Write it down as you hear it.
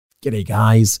G'day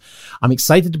guys, I'm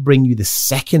excited to bring you the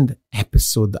second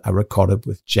episode that I recorded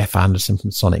with Jeff Anderson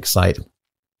from Sonic Sight.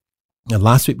 Now,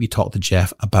 last week we talked to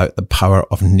Jeff about the power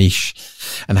of niche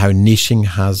and how niching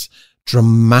has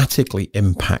dramatically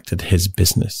impacted his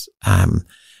business. And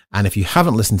if you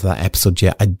haven't listened to that episode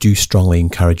yet, I do strongly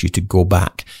encourage you to go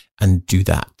back and do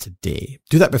that today.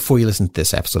 Do that before you listen to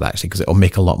this episode, actually, because it'll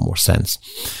make a lot more sense.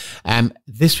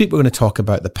 This week we're going to talk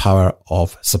about the power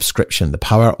of subscription, the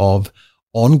power of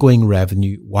ongoing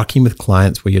revenue, working with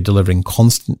clients where you're delivering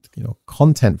constant,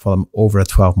 content for them over a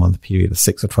 12-month period, a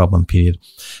 6 or 12-month period.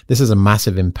 This has a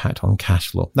massive impact on cash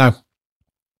flow. Now,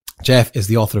 Jeff is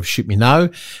the author of Shoot Me Now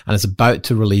and is about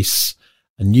to release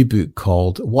a new book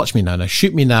called Watch Me Now. Now,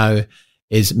 Shoot Me Now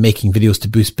is making videos to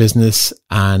boost business,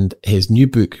 and his new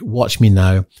book, Watch Me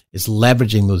Now, is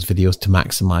leveraging those videos to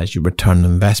maximize your return on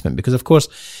investment. Because, of course,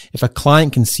 if a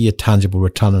client can see a tangible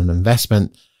return on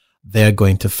investment, they're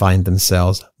going to find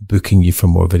themselves booking you for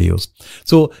more videos.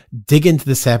 So dig into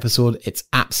this episode. It's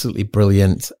absolutely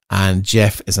brilliant. And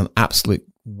Jeff is an absolute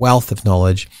wealth of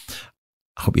knowledge.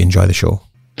 I hope you enjoy the show.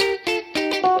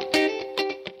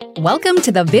 Welcome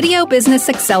to the Video Business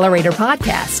Accelerator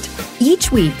podcast.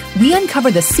 Each week, we uncover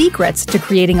the secrets to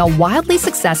creating a wildly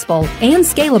successful and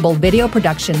scalable video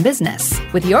production business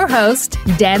with your host,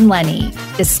 Dan Lenny.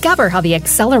 Discover how the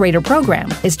Accelerator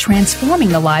program is transforming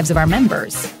the lives of our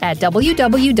members at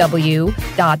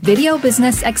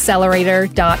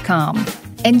www.videobusinessaccelerator.com.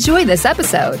 Enjoy this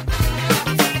episode.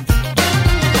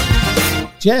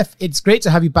 Jeff, it's great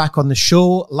to have you back on the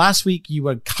show. Last week, you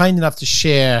were kind enough to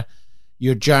share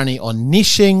your journey on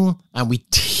niching, and we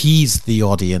teased the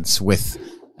audience with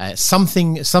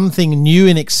something new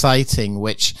and exciting,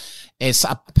 which is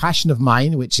a passion of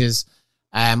mine, which is,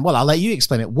 well, I'll let you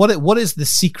explain it. What is the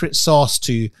secret sauce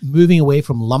to moving away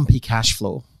from lumpy cash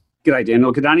flow? G'day, Dan.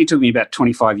 Look, it only took me about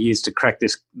 25 years to crack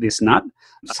this nut.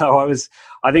 So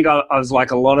I think I was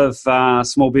like a lot of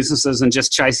small businesses and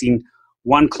just chasing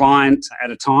one client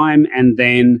at a time, and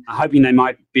then hoping they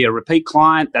might be a repeat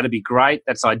client. That'd be great.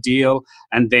 That's ideal.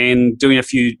 And then doing a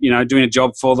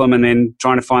job for them, and then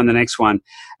trying to find the next one.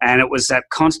 And it was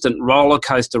that constant roller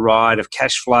coaster ride of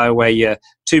cash flow where you're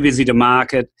too busy to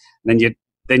market, then you're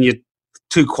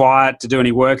too quiet to do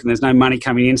any work, and there's no money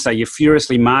coming in. So you're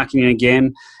furiously marketing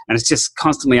again, and it's just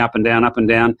constantly up and down, up and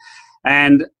down.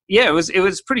 And yeah, it was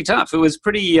pretty tough. It was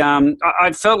pretty.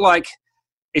 I felt like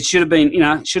it should have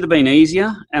been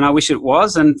easier, and I wish it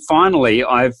was. And finally,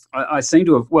 I seem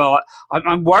to have. Well,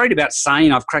 I'm worried about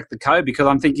saying I've cracked the code because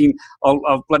I'm thinking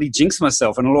I'll bloody jinx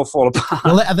myself and it'll all fall apart.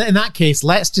 Well, in that case,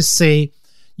 let's just say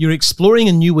you're exploring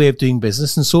a new way of doing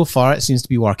business, and so far it seems to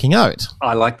be working out.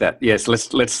 I like that. Yes, let's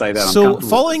say that. So,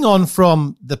 following on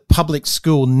from the public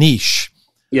school niche,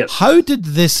 yes, how did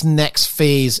this next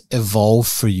phase evolve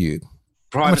for you?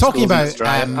 Private schools in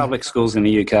Australia, public schools in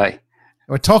the UK.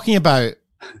 We're talking about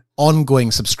ongoing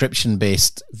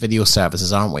subscription-based video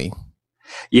services, aren't we?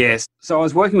 Yes. So I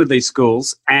was working with these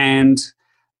schools, and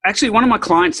actually one of my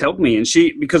clients helped me, and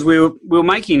because we were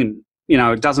making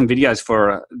a dozen videos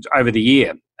for over the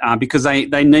year because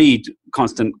they need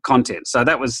constant content. So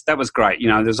that was great.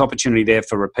 There's opportunity there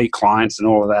for repeat clients and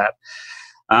all of that,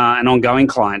 and ongoing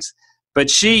clients.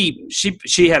 But she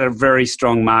had a very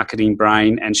strong marketing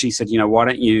brain, and she said, why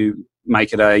don't you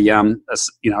make it a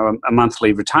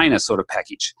monthly retainer sort of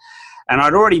package. And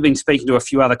I'd already been speaking to a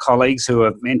few other colleagues who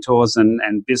are mentors and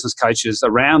business coaches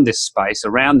around this space,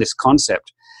 around this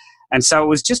concept. And so it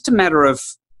was just a matter of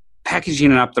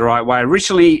packaging it up the right way.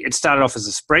 Originally, it started off as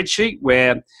a spreadsheet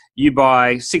where you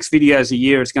buy 6 videos a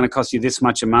year, it's going to cost you this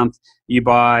much a month. You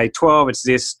buy 12, it's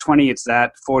this, 20, it's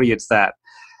that, 40, it's that.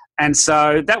 And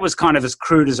so that was kind of as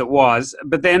crude as it was.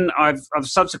 But then I've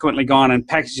subsequently gone and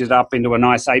packaged it up into a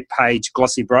nice 8-page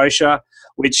glossy brochure,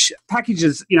 which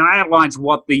packages, outlines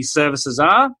what these services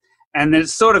are. And then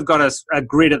it's sort of got a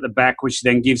grid at the back, which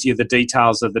then gives you the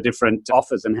details of the different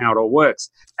offers and how it all works.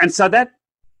 And so that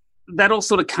all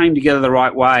sort of came together the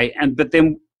right way.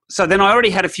 So then I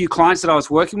already had a few clients that I was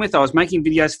working with. I was making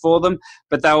videos for them,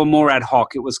 but they were more ad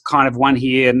hoc. It was kind of one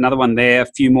here, another one there,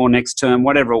 a few more next term,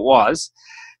 whatever it was.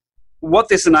 What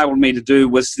this enabled me to do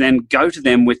was then go to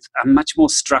them with a much more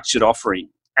structured offering.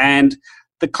 And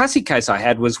the classic case I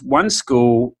had was one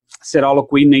school said, oh,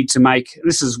 look, we need to make,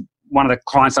 this is one of the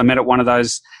clients I met at one of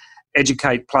those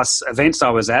Educate Plus events I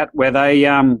was at, where they,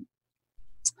 at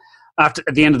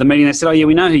the end of the meeting, they said, oh, yeah,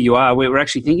 we know who you are. We're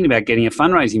actually thinking about getting a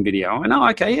fundraising video. I went, oh,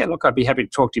 okay, yeah, look, I'd be happy to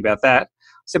talk to you about that.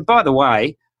 I said, by the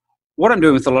way, what I'm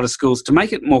doing with a lot of schools to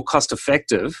make it more cost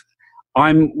effective,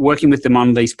 I'm working with them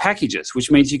on these packages, which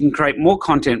means you can create more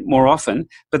content more often,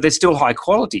 but they're still high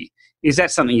quality. Is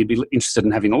that something you'd be interested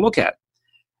in having a look at?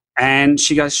 And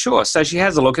she goes, sure. So she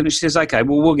has a look and she says, okay,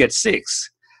 well, we'll get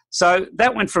 6. So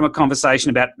that went from a conversation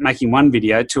about making 1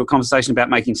 video to a conversation about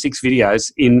making 6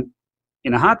 videos in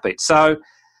a heartbeat. So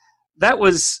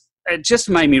it just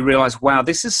made me realize, wow,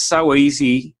 this is so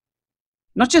easy,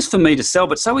 not just for me to sell,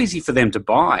 but so easy for them to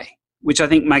buy, which I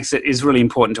think is really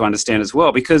important to understand as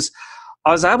well, because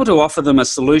I was able to offer them a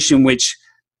solution which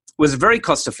was very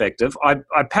cost effective. I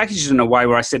packaged it in a way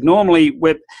where I said, normally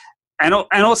and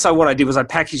also what I did was I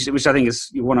packaged it, which I think is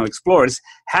you want to explore, is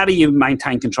how do you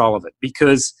maintain control of it?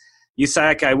 Because you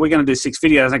say, okay, we're going to do 6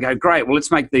 videos. I go, great, well,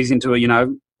 let's make these into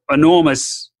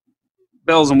enormous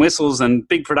bells and whistles and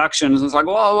big productions. And it's like,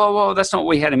 whoa, that's not what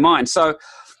we had in mind. So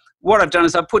what I've done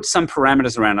is I've put some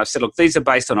parameters around. I've said, look, these are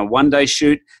based on a 1-day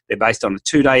shoot. They're based on a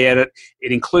 2-day edit.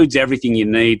 It includes everything you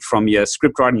need from your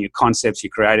script writing, your concepts,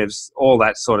 your creatives, all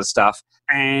that sort of stuff.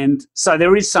 And so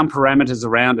there is some parameters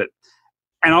around it.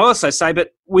 And I also say, but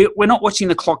we're not watching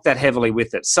the clock that heavily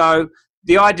with it. So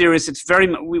the idea is it's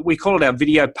we call it our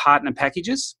video partner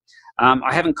packages.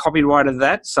 I haven't copyrighted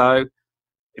that. So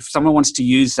if someone wants to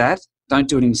use that, don't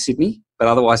do it in Sydney, but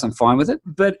otherwise I'm fine with it.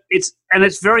 But it's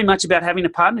very much about having a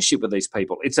partnership with these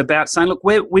people. It's about saying, look,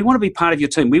 we want to be part of your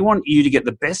team. We want you to get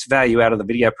the best value out of the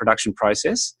video production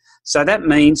process. So that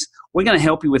means we're going to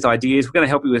help you with ideas. We're going to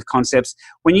help you with concepts.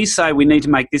 When you say we need to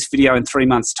make this video in 3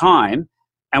 months' time,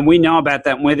 and we know about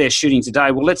that and where they're shooting today,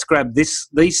 well, let's grab these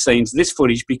scenes, this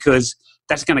footage, because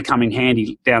that's going to come in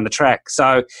handy down the track.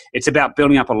 So it's about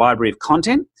building up a library of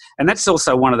content. And that's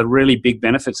also one of the really big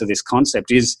benefits of this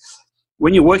concept is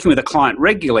when you're working with a client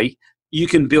regularly, you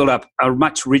can build up a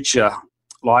much richer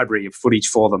library of footage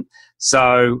for them.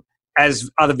 So as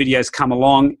other videos come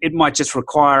along, it might just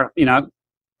require,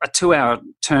 a 2-hour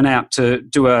turnout to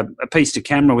do a piece to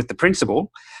camera with the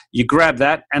principal. You grab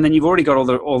that, and then you've already got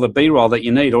all the B-roll that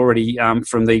you need already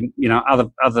from the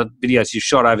other videos you've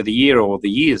shot over the year or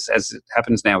the years, as it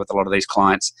happens now with a lot of these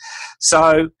clients.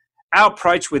 So our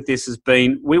approach with this has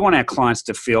been we want our clients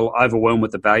to feel overwhelmed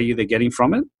with the value they're getting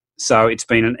from it. So it's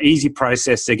been an easy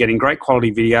process. They're getting great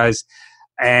quality videos,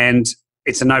 and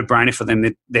it's a no-brainer for them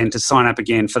then to sign up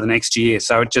again for the next year.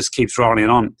 So it just keeps rolling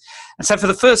on. And so for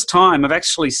the first time, I've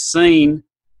actually seen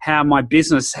how my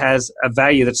business has a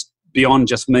value that's beyond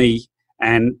just me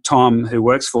and Tom, who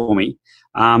works for me,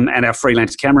 and our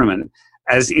freelance cameraman,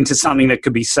 as into something that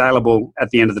could be saleable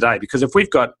at the end of the day. Because if we've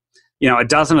got, a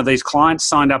dozen of these clients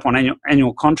signed up on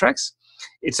annual contracts,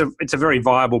 it's a very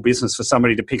viable business for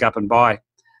somebody to pick up and buy.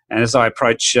 And as I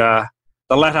approach the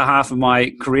latter half of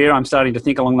my career, I'm starting to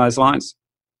think along those lines.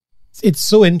 It's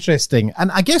so interesting. And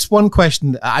I guess one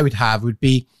question that I would have would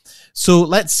be, so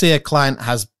let's say a client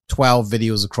has 12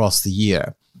 videos across the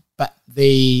year, but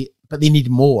they need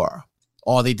more,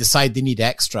 or they decide they need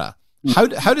extra.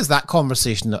 How does that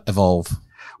conversation evolve?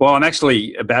 Well, I'm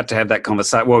actually about to have that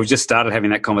conversation. Well, we've just started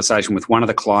having that conversation with one of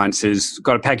the clients who's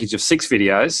got a package of 6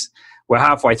 videos. We're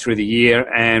halfway through the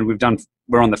year, and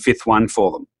we're on the 5th one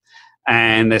for them.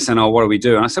 And they're saying, oh, what do we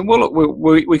do? And I said, well, look,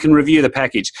 we can review the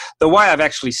package. The way I've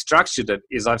actually structured it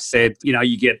is I've said,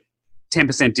 you get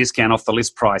 10% discount off the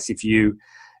list price if you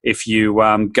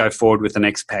go forward with the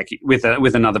next package with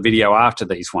another video after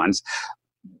these ones,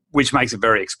 which makes it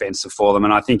very expensive for them.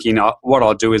 And I think what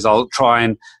I'll do is I'll try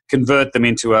and convert them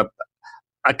into a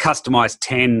customized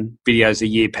 10 videos a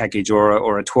year package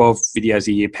or a 12 videos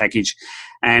a year package,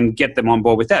 and get them on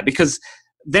board with that. Because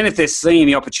then if they're seeing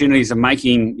the opportunities of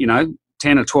making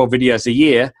 10 or 12 videos a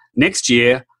year, next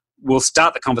year we'll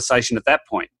start the conversation at that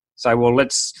point. So, well,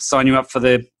 let's sign you up for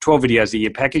the 12 videos a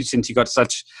year package since you got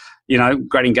such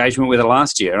great engagement with it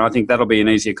last year. And I think that'll be an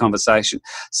easier conversation.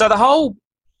 So the whole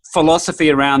philosophy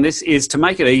around this is to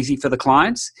make it easy for the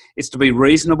clients. It's to be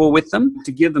reasonable with them,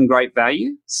 to give them great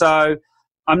value. So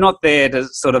I'm not there to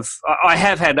I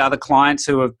have had other clients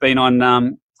who have been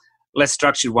on less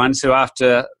structured ones who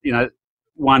after,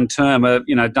 one term have,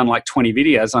 done like 20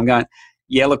 videos. I'm going,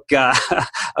 yeah, look,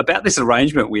 about this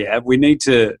arrangement we have, we need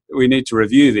to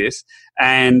review this.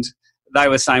 And they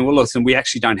were saying, well, listen, we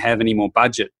actually don't have any more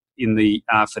budget in the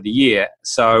for the year,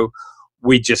 so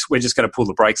we're just going to pull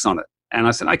the brakes on it. And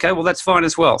I said, okay, well, that's fine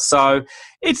as well. So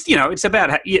it's it's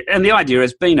about, and the idea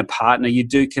is being a partner, you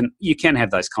can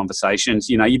have those conversations.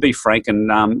 You be frank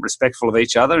and respectful of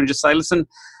each other, and just say, listen,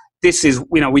 this is,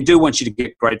 we do want you to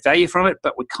get great value from it,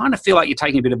 but we kind of feel like you're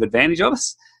taking a bit of advantage of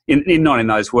us. Not in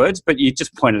those words, but you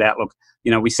just pointed out, look,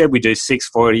 we said we do 6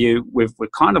 for you. We're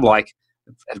kind of like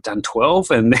have done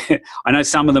 12, and I know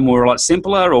some of them were a lot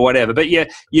simpler or whatever, but yeah,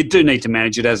 you do need to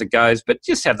manage it as it goes, but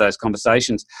just have those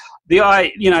conversations.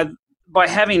 By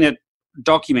having it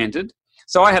documented,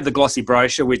 so I have the glossy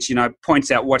brochure, which,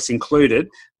 points out what's included,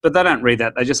 But they don't read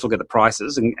that. They just look at the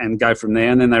prices and go from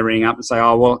there. And then they ring up and say,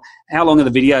 oh, well, how long are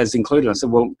the videos included? I said,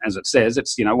 well, as it says,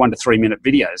 it's 1 to 3 minute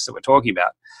videos that we're talking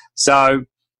about. So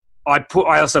I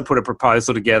also put a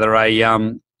proposal together,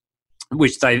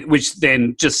 which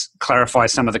then just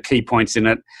clarifies some of the key points in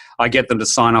it. I get them to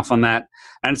sign off on that.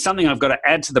 And something I've got to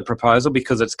add to the proposal,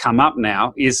 because it's come up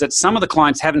now, is that some of the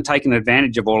clients haven't taken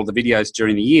advantage of all of the videos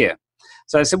during the year.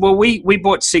 So I said, well, we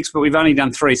bought 6, but we've only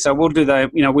done 3, so we'll do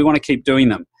we want to keep doing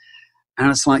them. And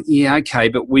it's like, yeah, okay,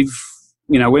 but we're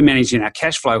managing our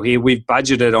cash flow here. We've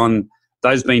budgeted on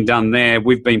those being done there.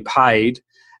 We've been paid,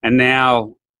 and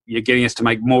now you're getting us to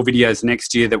make more videos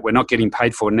next year that we're not getting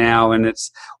paid for now, and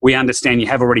we understand you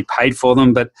have already paid for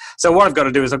them. But so what I've got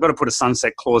to do is I've got to put a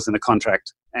sunset clause in the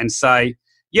contract and say,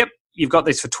 yep, you've got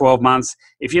this for 12 months.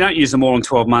 If you don't use them all in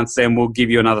 12 months, then we'll give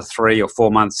you another 3 or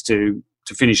 4 months to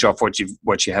finish off what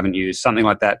you haven't used, something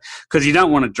like that. Because you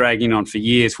don't want it dragging on for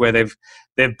years where they've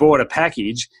bought a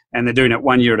package and they're doing it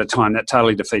 1 year at a time. That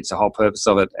totally defeats the whole purpose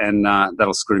of it, and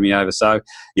that'll screw me over. So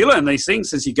you learn these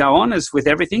things as you go on, as with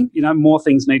everything. More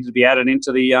things need to be added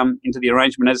into the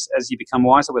arrangement as you become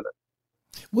wiser with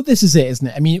it. Well, this is it, isn't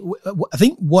it? I mean, I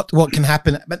think what can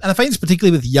happen, and I find it's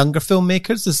particularly with younger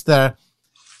filmmakers, is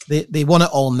they want it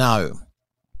all now.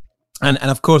 And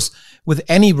of course, with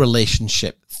any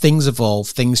relationship, things evolve,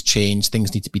 things change,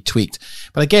 things need to be tweaked.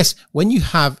 But I guess when you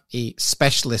have a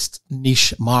specialist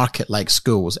niche market like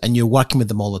schools and you're working with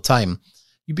them all the time,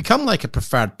 you become like a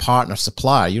preferred partner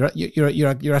supplier.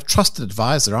 You're a trusted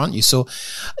advisor, aren't you? So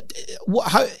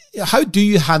how do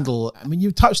you handle, I mean,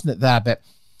 you've touched on it there, but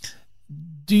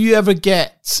do you ever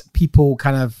get people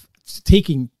kind of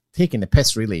taking the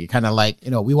piss, really? Kind of like,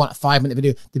 we want a 5-minute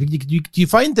video. Do you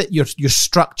find that your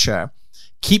structure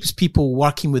keeps people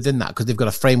working within that because they've got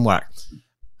a framework?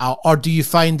 Or do you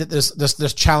find that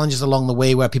there's challenges along the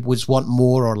way where people just want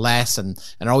more or less and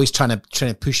are always trying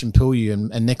to push and pull you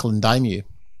and nickel and dime you?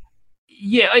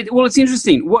 Yeah, well, it's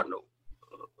interesting.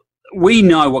 We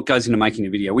know what goes into making a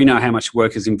video. We know how much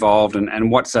work is involved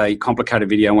and what's a complicated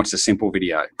video and what's a simple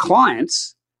video.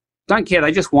 Clients don't care.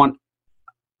 They just want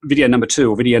video number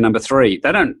 2 or video number 3.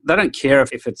 They don't care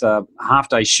if it's a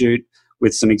half-day shoot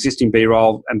with some existing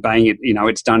B-roll and bang it,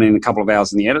 it's done in a couple of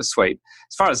hours in the edit suite.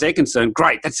 As far as they're concerned,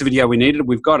 great, that's the video we needed.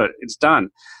 We've got it. It's done.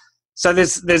 So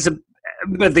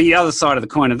but the other side of the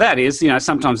coin of that is,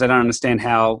 sometimes they don't understand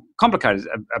how complicated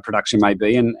a production may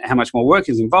be and how much more work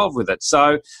is involved with it.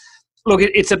 So, look,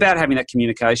 it's about having that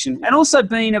communication, and also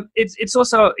it's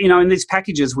also, in these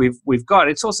packages we've got,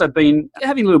 it's also been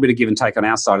having a little bit of give and take on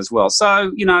our side as well.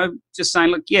 So, just saying,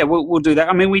 look, yeah, we'll do that.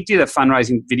 I mean, we did a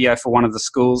fundraising video for one of the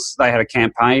schools. They had a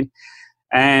campaign,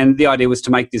 and the idea was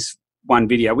to make this one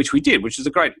video, which we did, which is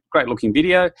a great looking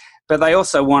video. But they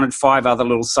also wanted 5 other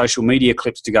little social media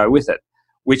clips to go with it,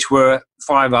 which were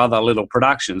 5 other little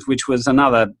productions, which was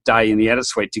another day in the edit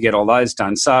suite to get all those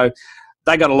done. So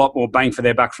they got a lot more bang for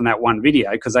their buck from that one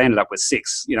video because they ended up with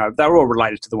 6. They were all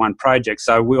related to the one project.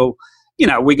 So we're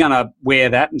going to wear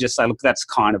that and just say, look, that's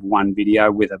kind of one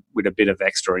video with a bit of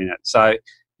extra in it. So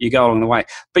you go along the way.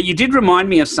 But you did remind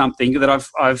me of something that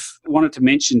I've wanted to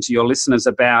mention to your listeners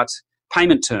about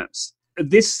payment terms.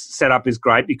 This setup is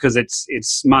great because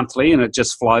it's monthly and it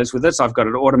just flows with it. So I've got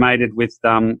it automated with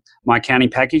my accounting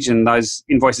package, and those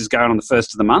invoices go on the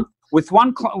 1st of the month. With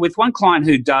one client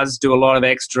who does do a lot of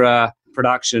extra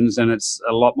productions and it's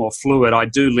a lot more fluid, I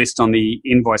do list on the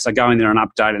invoice. I go in there and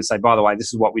update and say, by the way,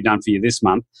 this is what we've done for you this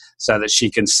month, so that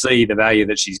she can see the value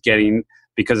that she's getting,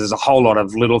 because there's a whole lot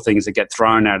of little things that get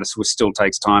thrown at us, which still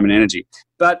takes time and energy.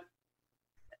 But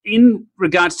in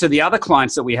regards to the other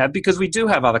clients that we have, because we do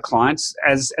have other clients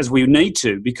as we need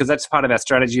to, because that's part of our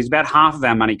strategy, is about half of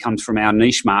our money comes from our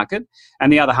niche market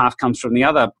and the other half comes from the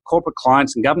other corporate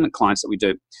clients and government clients that we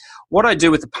do. What I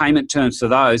do with the payment terms for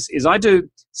those is I do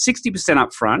 20%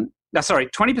 up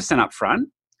front.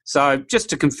 So just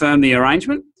to confirm the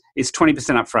arrangement, is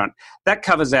 20% up front. That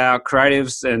covers our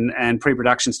creatives and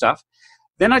pre-production stuff.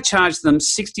 Then I charge them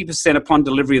 60% upon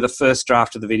delivery of the first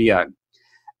draft of the video.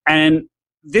 And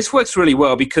this works really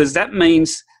well because that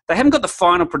means they haven't got the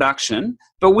final production,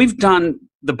 but we've done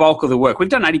the bulk of the work. We've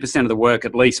done 80% of the work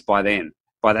at least by then.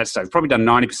 By that stage, probably done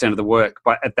 90% of the work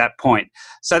at that point.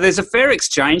 So there's a fair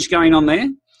exchange going on there.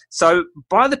 So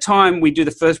by the time we do the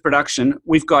first production,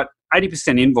 we've got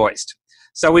 80% invoiced.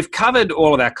 So we've covered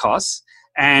all of our costs,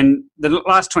 and the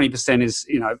last 20% is,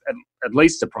 at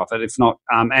least a profit, if not,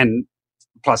 and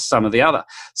plus some of the other.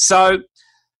 So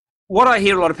what I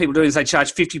hear a lot of people doing is they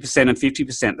charge 50% and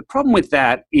 50%. The problem with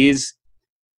that is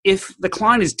if the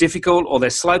client is difficult or they're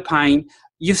slow paying,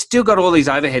 you've still got all these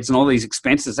overheads and all these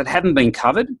expenses that haven't been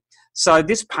covered. So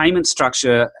this payment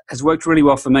structure has worked really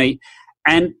well for me.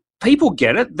 And people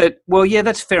get it that, well, yeah,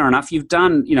 that's fair enough. You've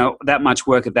done, that much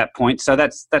work at that point. So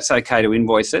that's okay to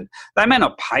invoice it. They may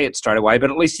not pay it straight away,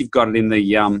 but at least you've got it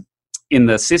in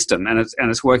the system and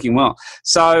it's working well.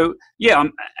 So yeah,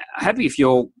 I'm happy if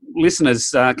your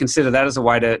listeners consider that as a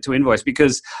way to invoice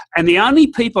and the only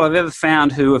people I've ever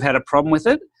found who have had a problem with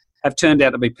it have turned out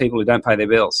to be people who don't pay their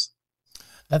bills.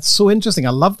 That's so interesting.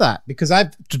 I love that because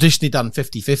I've traditionally done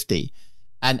 50-50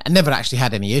 and I never actually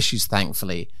had any issues,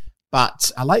 thankfully.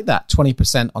 But I like that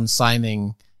 20% on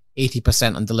signing,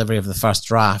 80% on delivery of the first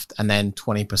draft, and then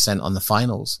 20% on the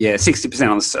finals. Yeah,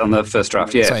 60% on the first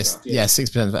draft. Yeah, sorry,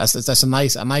 60%. That's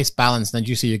a nice balance. And then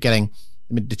you see you're getting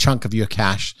the chunk of your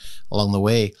cash along the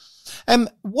way.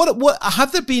 What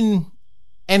have there been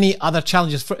any other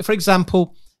challenges? For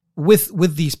example,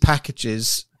 with these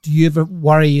packages, do you ever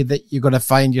worry that you're going to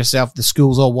find yourself the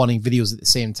schools all wanting videos at the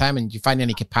same time, and do you find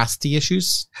any capacity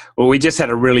issues? Well, we just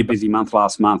had a really busy month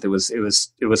last month. It was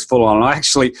full on. I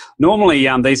actually normally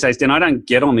these days, Dan, I don't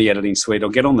get on the editing suite or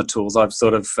get on the tools. I've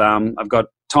sort of I've got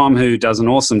Tom who does an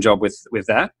awesome job with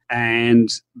that,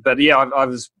 but I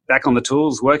was back on the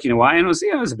tools working away, and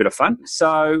it was a bit of fun.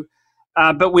 So,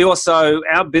 but we also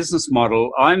our business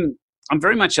model. I'm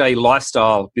very much a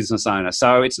lifestyle business owner,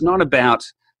 so it's not about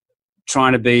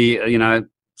trying to be,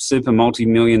 super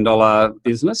multi-million-dollar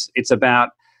business. It's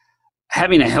about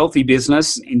having a healthy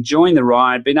business, enjoying the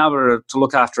ride, being able to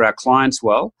look after our clients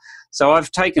well. So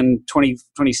I've taken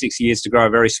 26 years to grow a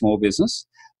very small business,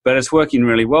 but it's working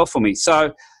really well for me.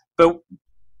 So, but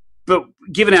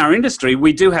given our industry,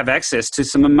 we do have access to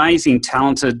some amazing,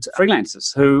 talented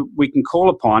freelancers who we can call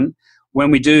upon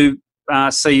when we do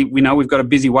see, we've got a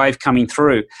busy wave coming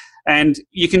through. And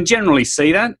you can generally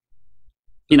see that.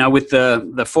 With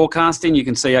the forecasting, you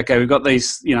can see, okay, we've got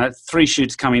these, 3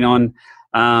 shoots coming on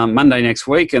Monday next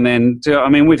week. And then,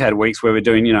 we've had weeks where we're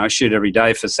doing, a shoot every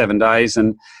day for 7 days.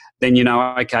 And then,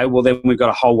 okay, well, then we've got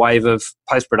a whole wave of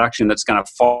post-production that's going to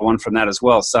follow on from that as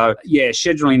well. So, yeah,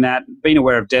 scheduling that, being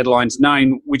aware of deadlines,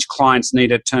 knowing which clients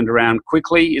need it turned around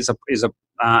quickly is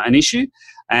an issue.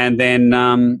 And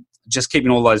then just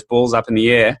keeping all those balls up in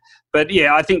the air. But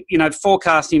yeah, I think,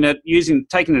 forecasting it,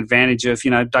 taking advantage of,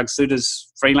 Doug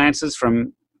Suter's freelancers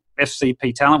from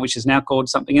FCP Talent, which is now called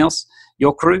something else.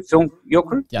 Your Crew.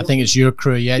 Yeah, I think it's Your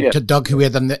Crew. Yeah. Doug, who we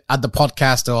had at the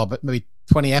podcast, but maybe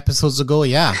 20 episodes ago.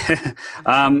 Yeah.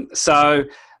 So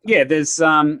yeah, there's,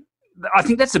 I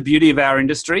think that's the beauty of our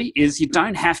industry is you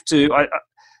don't have to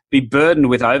be burdened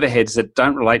with overheads that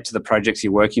don't relate to the projects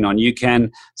you're working on. You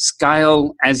can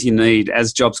scale as you need,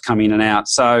 as jobs come in and out.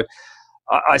 So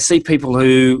I see people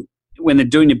who, when they're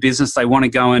doing a business, they want to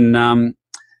go and,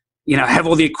 have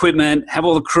all the equipment, have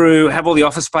all the crew, have all the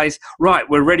office space. Right,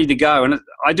 we're ready to go. And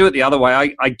I do it the other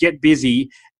way. I get busy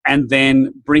and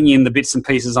then bring in the bits and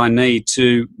pieces I need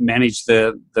to manage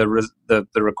the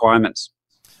requirements.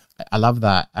 I love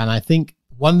that. And I think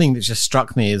one thing that just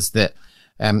struck me is that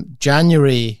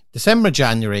December,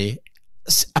 January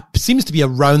seems to be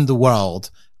around the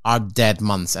world are dead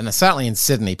months. And certainly in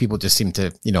Sydney, people just seem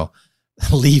to,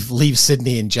 leave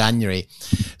Sydney in January.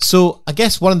 So I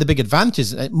guess one of the big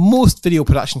advantages, most video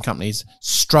production companies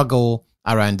struggle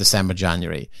around December,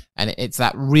 January, and it's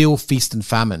that real feast and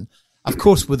famine. Of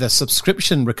course, with a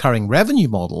subscription recurring revenue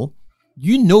model,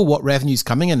 what revenue is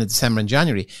coming in December and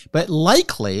January, but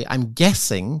likely, I'm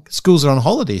guessing, schools are on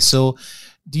holiday. So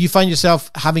do you find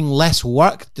yourself having less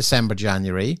work December,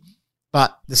 January,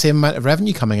 but the same amount of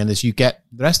revenue coming in as you get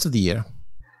the rest of the year?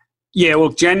 Yeah, well,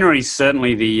 January is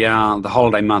certainly the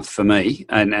holiday month for me,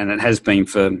 and it has been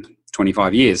for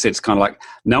 25 years. It's kind of like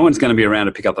no one's going to be around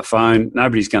to pick up the phone.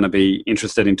 Nobody's going to be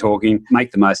interested in talking.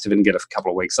 Make the most of it and get a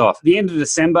couple of weeks off. At the end of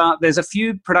December, there's a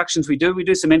few productions we do. We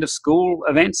do some end of school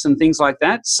events and things like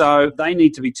that, so they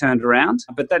need to be turned around.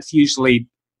 But that's usually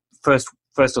first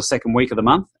or second week of the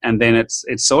month, and then it's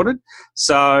sorted.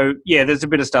 So yeah, there's a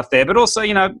bit of stuff there. But also,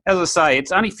 as I say,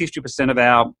 it's only 50% of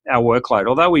our workload.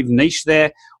 Although we've niched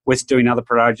there, we're doing other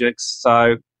projects.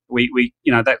 So we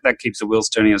that keeps the wheels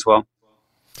turning as well.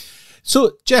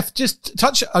 So Jeff, just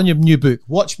touch on your new book,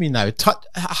 Watch Me Now.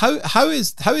 How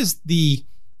is the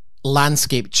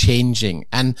landscape changing?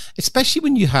 And especially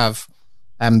when you have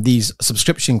these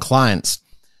subscription clients,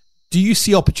 do you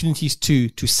see opportunities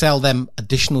to sell them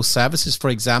additional services?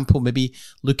 For example, maybe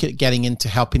look at getting into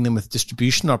helping them with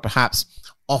distribution, or perhaps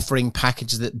offering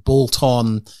packages that bolt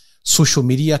on social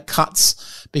media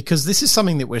cuts? Because this is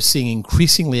something that we're seeing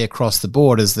increasingly across the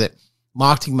board, is that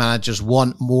marketing managers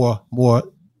want more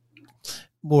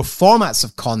more formats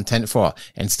of content for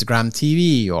Instagram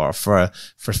TV or for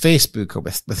Facebook or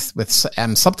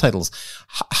with subtitles.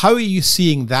 How are you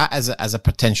seeing that as a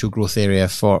potential growth area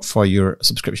for your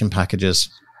subscription packages?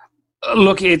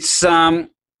 Look, it's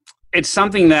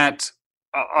something that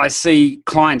I see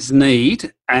clients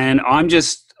need, and I'm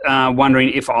just wondering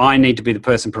if I need to be the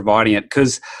person providing it.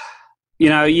 Because,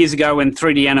 years ago when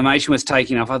 3D animation was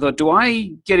taking off, I thought, do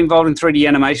I get involved in 3D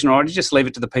animation, or do I just leave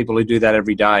it to the people who do that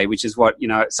every day, which is what,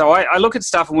 So I look at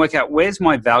stuff and work out where's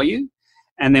my value,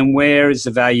 and then where is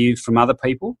the value from other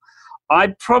people.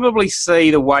 I'd probably see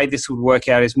the way this would work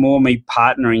out is more me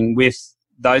partnering with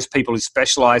those people who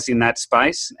specialize in that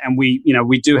space. And we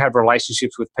do have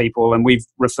relationships with people, and we've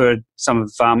referred some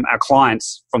of our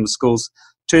clients from the schools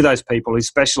to those people who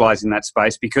specialize in that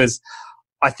space, because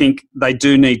I think they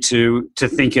do need to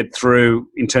think it through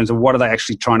in terms of what are they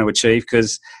actually trying to achieve,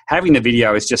 because having the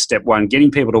video is just step one. Getting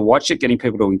people to watch it, getting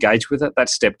people to engage with it,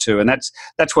 that's step two. And that's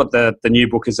what the new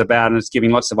book is about, and it's giving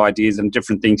lots of ideas and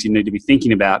different things you need to be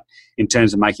thinking about in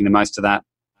terms of making the most of that.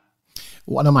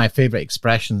 One of my favorite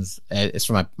expressions is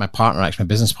from my partner, actually my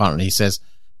business partner. He says,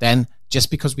 then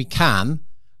just because we can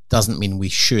doesn't mean we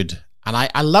should. And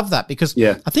I love that, because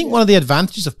I think one of the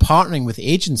advantages of partnering with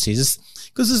agencies is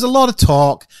because there's a lot of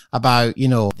talk about,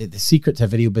 the secret to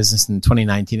video business in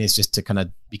 2019 is just to kind of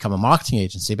become a marketing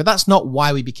agency. But that's not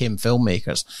why we became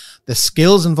filmmakers. The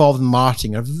skills involved in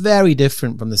marketing are very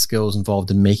different from the skills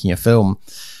involved in making a film.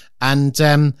 And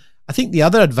I think the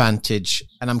other advantage,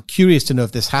 and I'm curious to know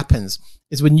if this happens,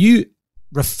 is when you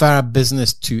refer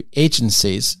business to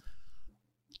agencies,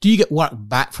 do you get work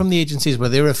back from the agencies where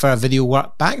they refer video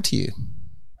work back to you?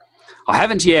 I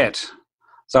haven't yet.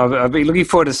 So I've been looking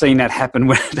forward to seeing that happen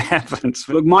when it happens.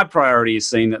 Look, my priority is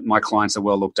seeing that my clients are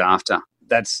well looked after.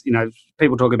 That's,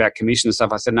 people talk about commission and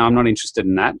stuff. I said, no, I'm not interested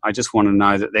in that. I just want to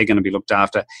know that they're going to be looked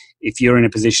after. If you're in a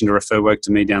position to refer work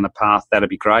to me down the path, that'd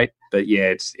be great. But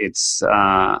yeah,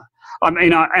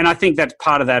 I think that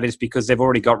part of that is because they've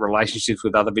already got relationships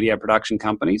with other video production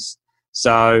companies.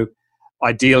 So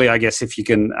ideally, I guess if you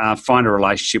can find a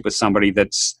relationship with somebody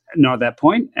that's not at that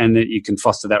point, and that you can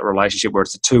foster that relationship where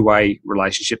it's a two-way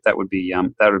relationship, that would be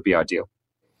ideal.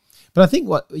 But I think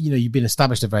you've been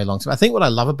established a very long time. I think what I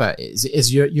love about it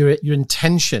is your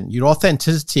intention, your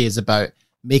authenticity is about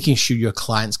making sure your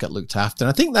clients get looked after. And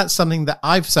I think that's something that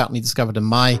I've certainly discovered in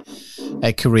my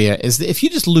career, is that if you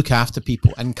just look after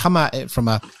people and come at it from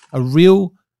a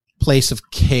real place of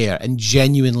care and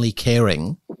genuinely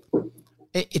caring,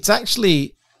 it's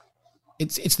actually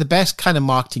it's the best kind of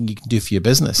marketing you can do for your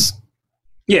business.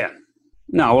 Yeah.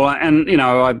 No, well, and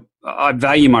I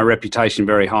value my reputation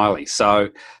very highly. So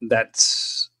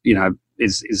that's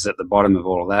is at the bottom of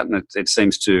all of that, and it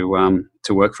seems to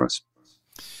work for us.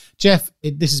 Jeff,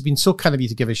 this has been so kind of you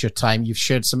to give us your time. You've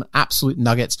shared some absolute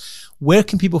nuggets. Where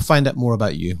can people find out more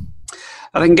about you?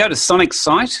 They can go to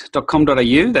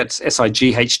sonicsite.com.au. That's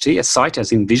SIGHT, a site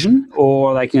as in vision.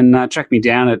 Or they can track me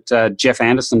down at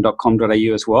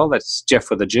jeffanderson.com.au as well. That's Jeff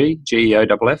with a G,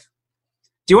 Geoff.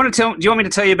 Do you want me to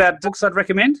tell you about books I'd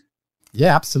recommend?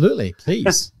 Yeah, absolutely.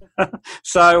 Please.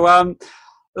 So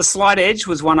The Slight Edge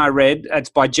was one I read.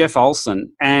 It's by Jeff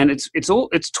Olson, and it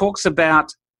talks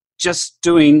about just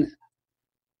doing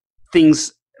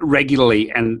things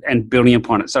regularly and building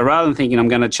upon it. So rather than thinking I'm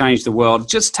going to change the world,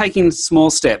 just taking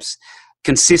small steps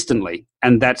consistently,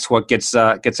 and that's what gets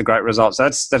a great result. So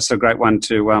that's a great one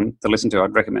to listen to.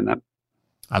 I'd recommend that.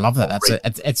 I love that.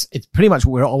 It's pretty much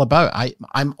what we're all about.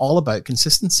 I'm all about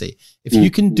consistency. If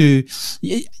you can do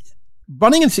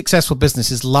running a successful business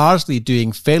is largely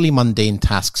doing fairly mundane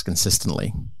tasks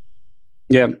consistently.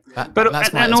 Yeah,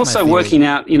 but also working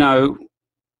out,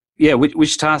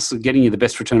 which tasks are getting you the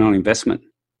best return on investment.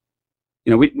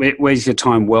 Where's your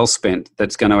time well spent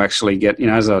that's going to actually get,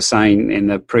 as I was saying in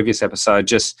the previous episode,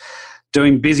 just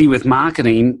doing busy with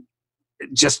marketing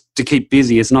just to keep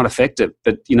busy is not effective.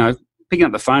 But, picking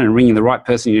up the phone and ringing the right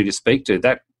person you need to speak to,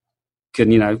 that can,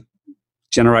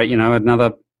 generate,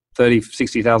 another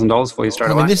 $30,000, $60,000 for you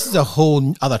straight away. This is a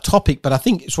whole other topic, but I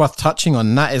think it's worth touching on.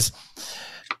 And that is,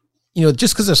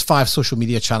 just because there's 5 social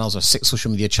media channels or 6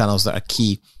 social media channels that are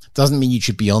key doesn't mean you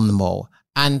should be on them all.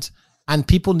 And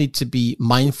people need to be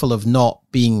mindful of not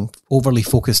being overly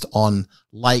focused on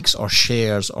likes or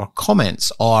shares or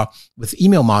comments, or with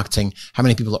email marketing, how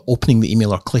many people are opening the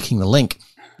email or clicking the link.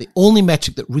 The only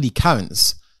metric that really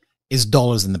counts is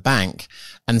dollars in the bank.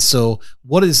 And so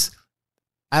I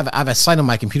have a sign on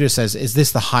my computer that says, is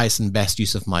this the highest and best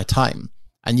use of my time?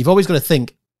 And you've always got to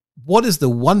think, what is the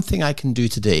one thing I can do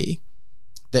today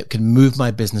that can move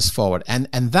my business forward? And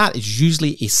that is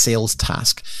usually a sales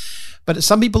task. But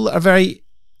some people are very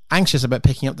anxious about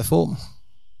picking up the phone.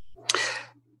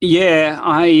 Yeah,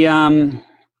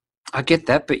 I get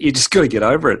that, but you just got to get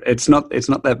over it. It's not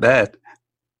that bad.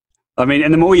 I mean,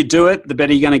 and the more you do it, the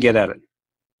better you're going to get at it.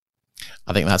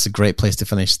 I think that's a great place to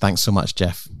finish. Thanks so much,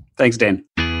 Jeff. Thanks, Dan.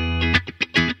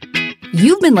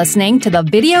 You've been listening to the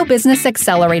Video Business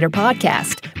Accelerator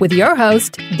podcast with your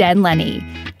host, Dan Lenny.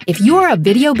 If you are a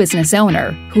video business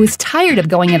owner who is tired of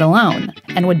going it alone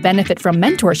and would benefit from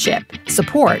mentorship,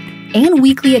 support, and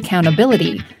weekly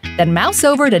accountability, then mouse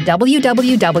over to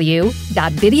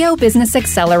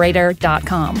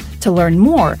www.videobusinessaccelerator.com to learn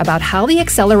more about how the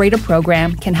Accelerator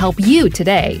program can help you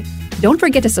today. Don't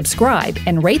forget to subscribe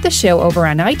and rate the show over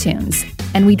on iTunes.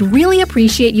 And we'd really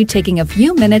appreciate you taking a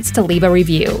few minutes to leave a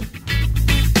review.